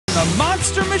the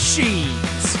Monster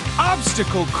Machines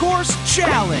Obstacle Course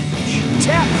Challenge.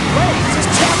 Tap play to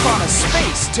tap on a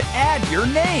space to add your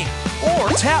name, or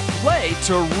tap play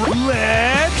to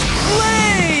let's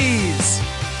blaze.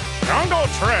 Jungle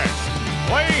Trek.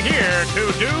 Play here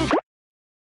to do.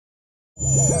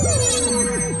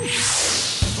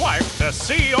 Swipe to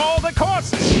see all the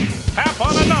courses. Tap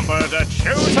on a number to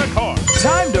choose a course.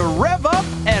 Time to rev up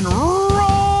and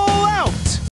roll out.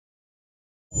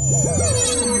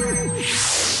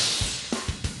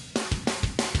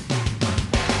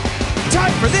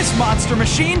 Time for this monster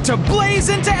machine to blaze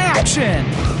into action.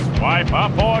 Swipe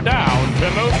up or down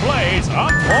to move Blaze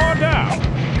up or down.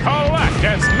 Collect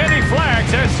as many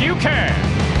flags as you can.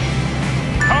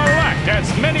 Collect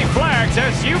as many flags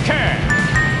as you can.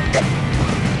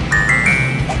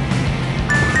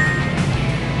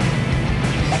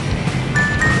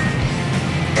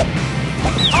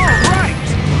 All right!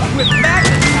 With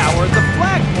magnet power, the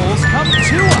flagpoles come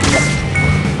to us.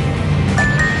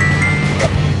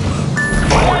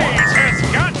 Blaze has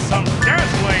got some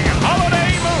dazzling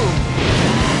holiday moves.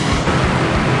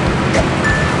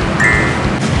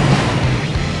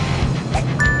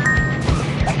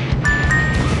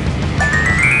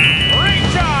 Great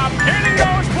job getting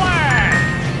those flags.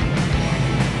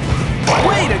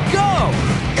 Way to go!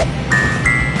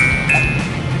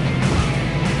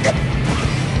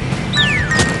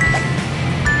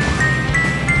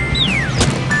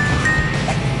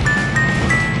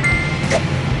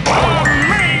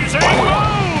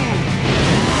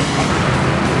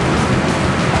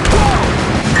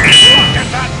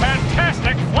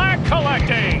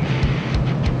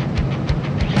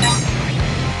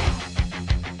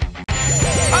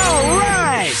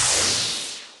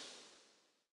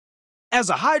 As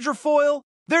a hydrofoil,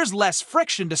 there's less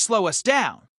friction to slow us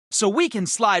down, so we can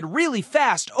slide really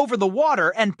fast over the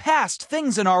water and past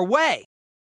things in our way.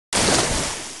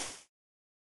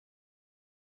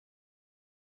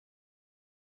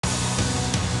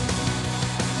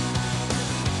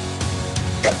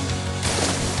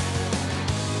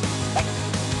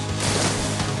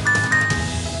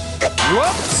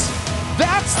 Whoops!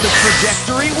 That's the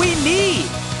trajectory we need!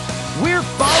 We're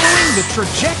following the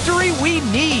trajectory we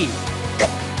need!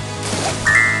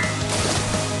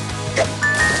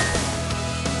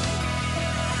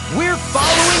 We're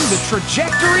following the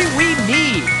trajectory we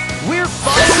need! We're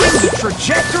following the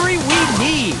trajectory we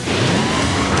need!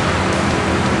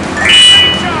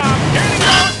 Great job getting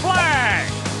those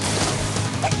flags!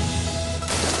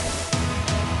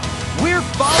 We're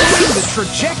following the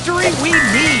trajectory we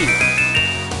need!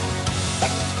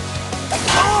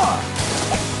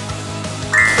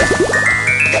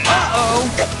 Uh-oh!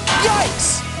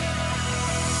 Yikes!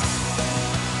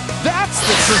 That's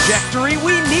the trajectory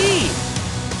we need!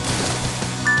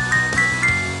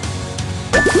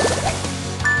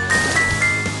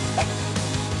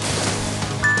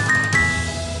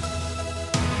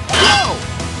 Go!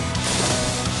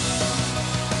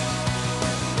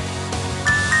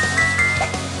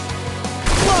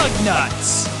 Lug nuts!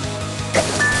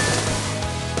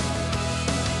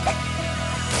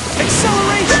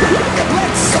 Acceleration!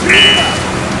 Let's speed it up!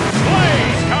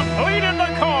 Blaze completed the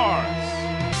course!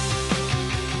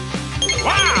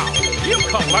 Wow! You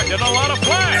collected a lot of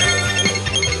flags!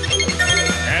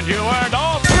 And you earned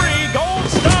all 3 gold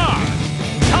stars!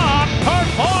 Top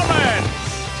performance!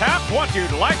 Tap what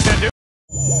you'd like to do.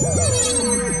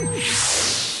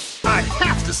 I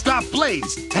have to stop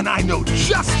Blaze, and I know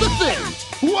just the thing!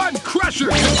 One crusher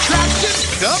contraption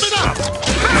coming up!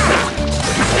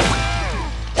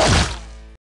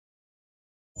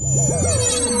 Ha!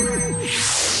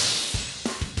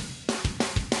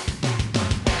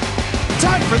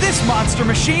 Time for this monster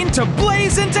machine to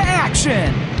blaze into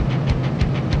action!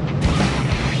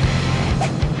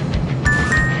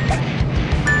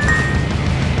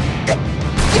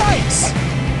 Yikes!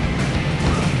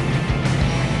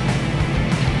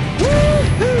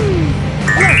 Woohoo!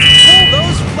 Let's pull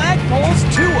those flagpoles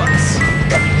to us!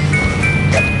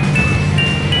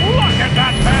 Look at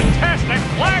that fantastic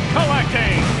flag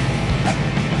collecting!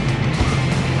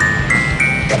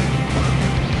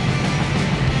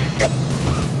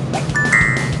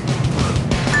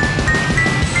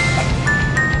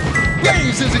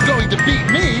 Blaze isn't going to beat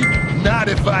me, not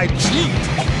if I cheat.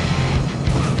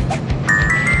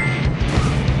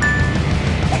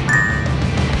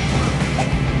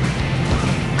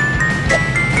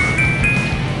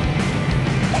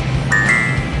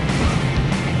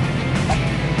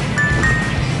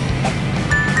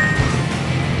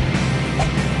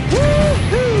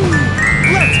 Woohoo!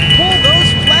 Let's pull those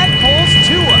flagpoles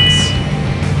to us!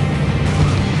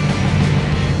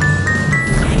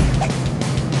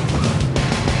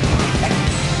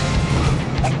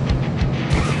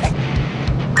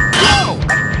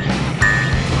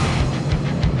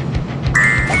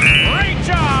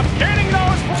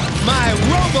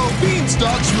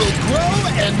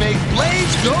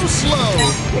 Go slow.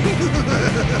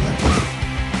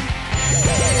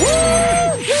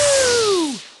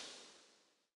 Woo-hoo!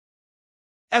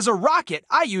 As a rocket,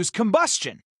 I use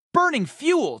combustion, burning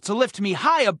fuel to lift me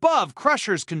high above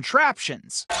Crusher's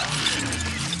contraptions.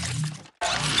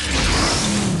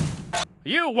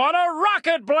 You won a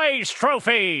Rocket Blaze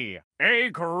trophy! A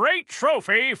great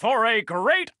trophy for a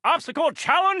great obstacle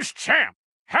challenge champ!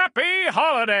 Happy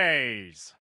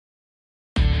holidays!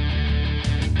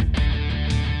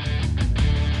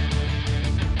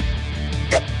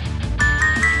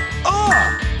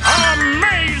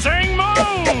 Amazing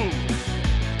move!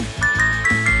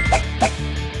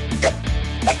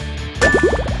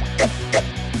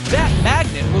 That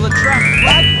magnet will attract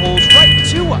flagpoles right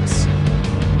to us.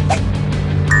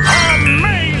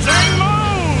 Amazing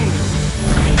move!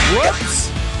 Whoops!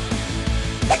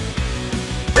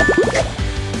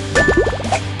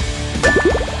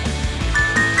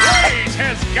 Blaze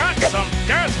has got some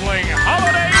dazzling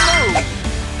holiday moves!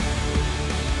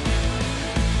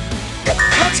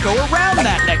 Let's go around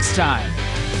that next time.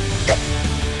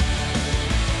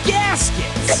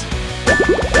 Gaskets!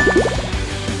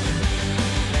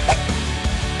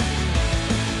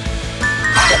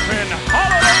 Poppin'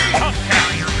 holiday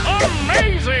hubcaps!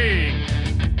 Amazing!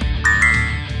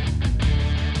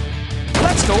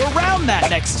 Let's go around that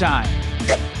next time.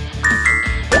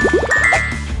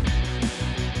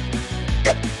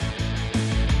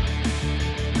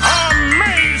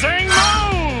 Amazing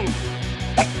move!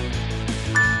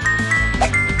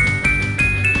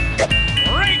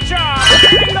 Great job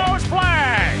getting those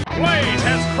flags! Blaze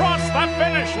has crossed the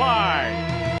finish line!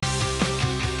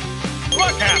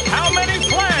 Look at how many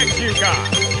flags you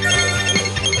got!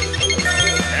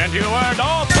 And you earned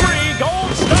all 3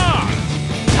 gold stars!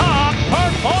 Top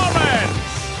performance!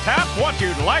 Tap what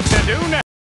you'd like to do next.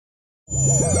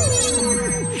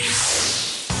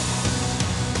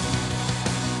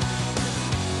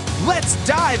 Let's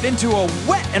dive into a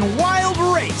wet and wild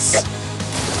race.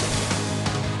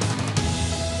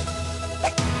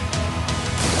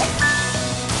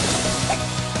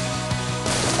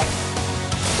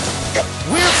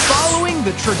 We're following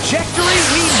the trajectory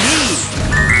we need.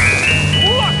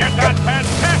 Look at that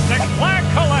fantastic flag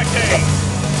collecting!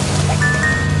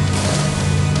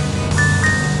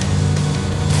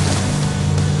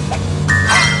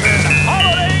 And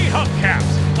holiday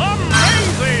hubcaps!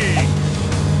 Amazing!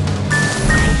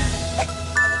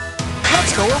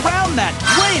 Let's go around that.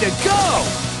 Way to go!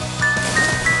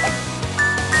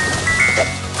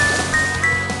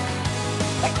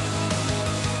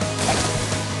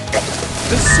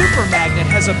 The super magnet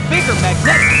has a bigger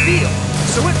magnetic field,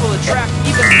 so it will attract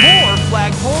even more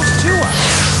flagpoles to us.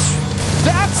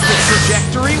 That's the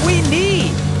trajectory we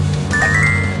need!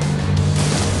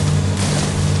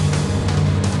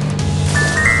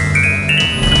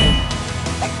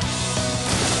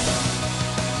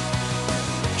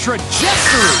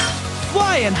 Trajectory!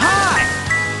 Flying high!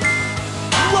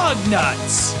 Lug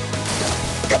nuts!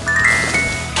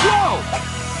 Whoa!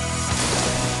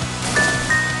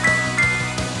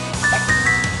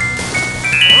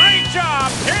 Great job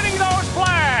getting those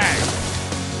flags!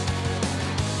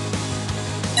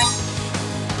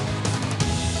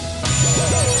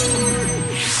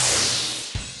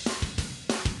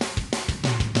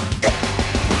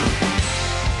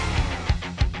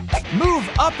 Move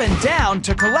up and down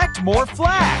to collect more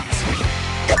flags.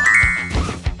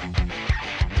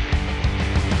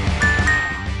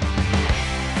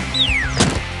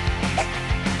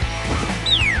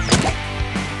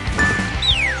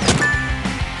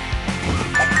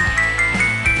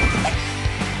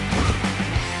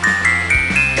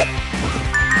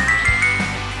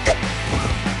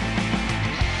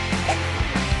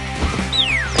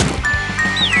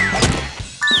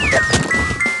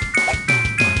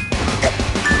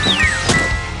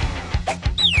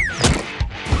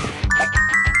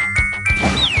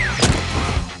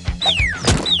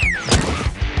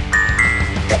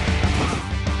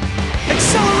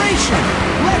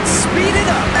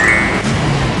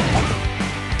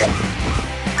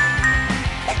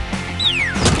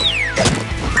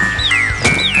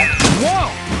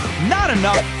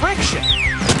 Enough friction.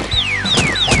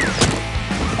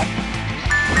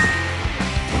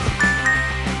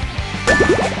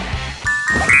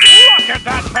 Look at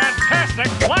that fantastic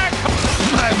flag!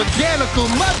 My mechanical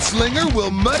mudslinger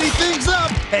will muddy things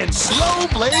up and slow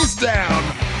Blaze down.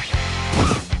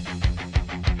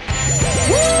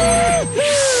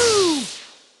 Woo-hoo!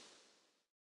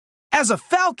 As a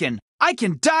falcon, I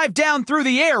can dive down through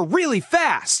the air really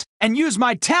fast and use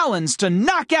my talons to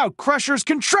knock out Crusher's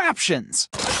contraptions.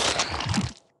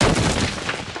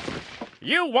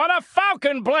 You won a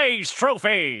Falcon Blaze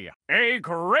trophy! A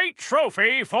great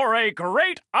trophy for a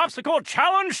great obstacle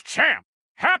challenge champ!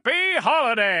 Happy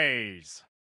holidays!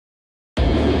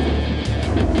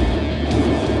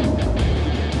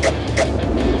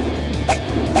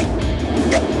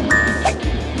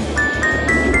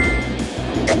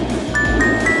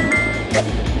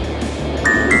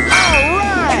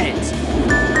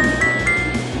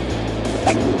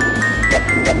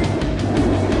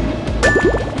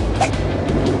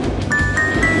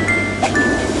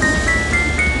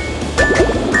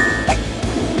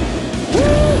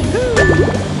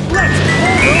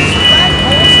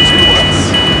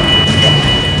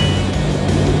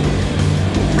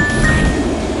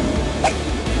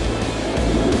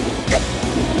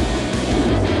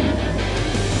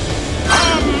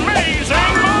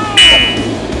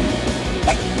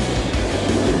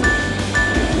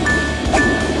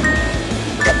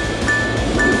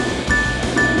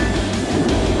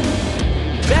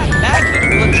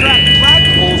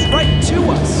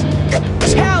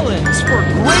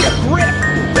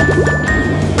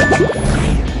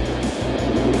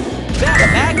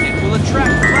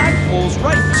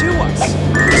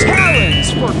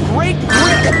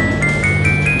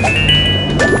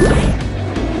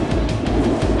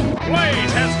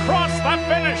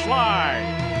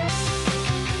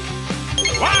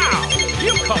 Wow!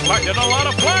 You collected a lot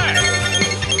of flags!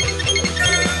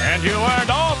 And you earned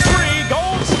all 3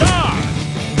 gold stars!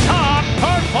 Top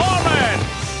performance!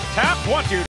 Tap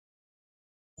what you...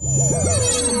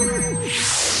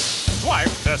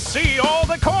 Swipe to see all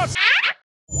the courses!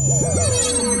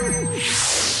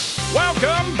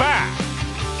 Welcome back!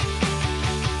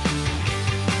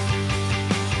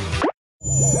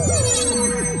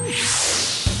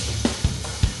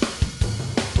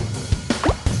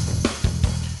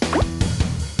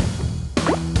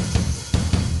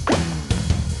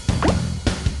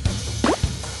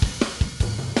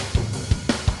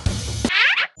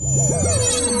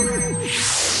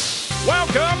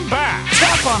 Welcome back!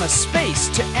 Tap on a space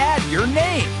to add your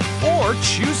name, or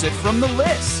choose it from the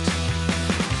list.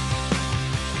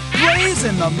 Blaze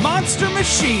in the Monster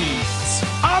Machines!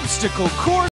 Obstacle course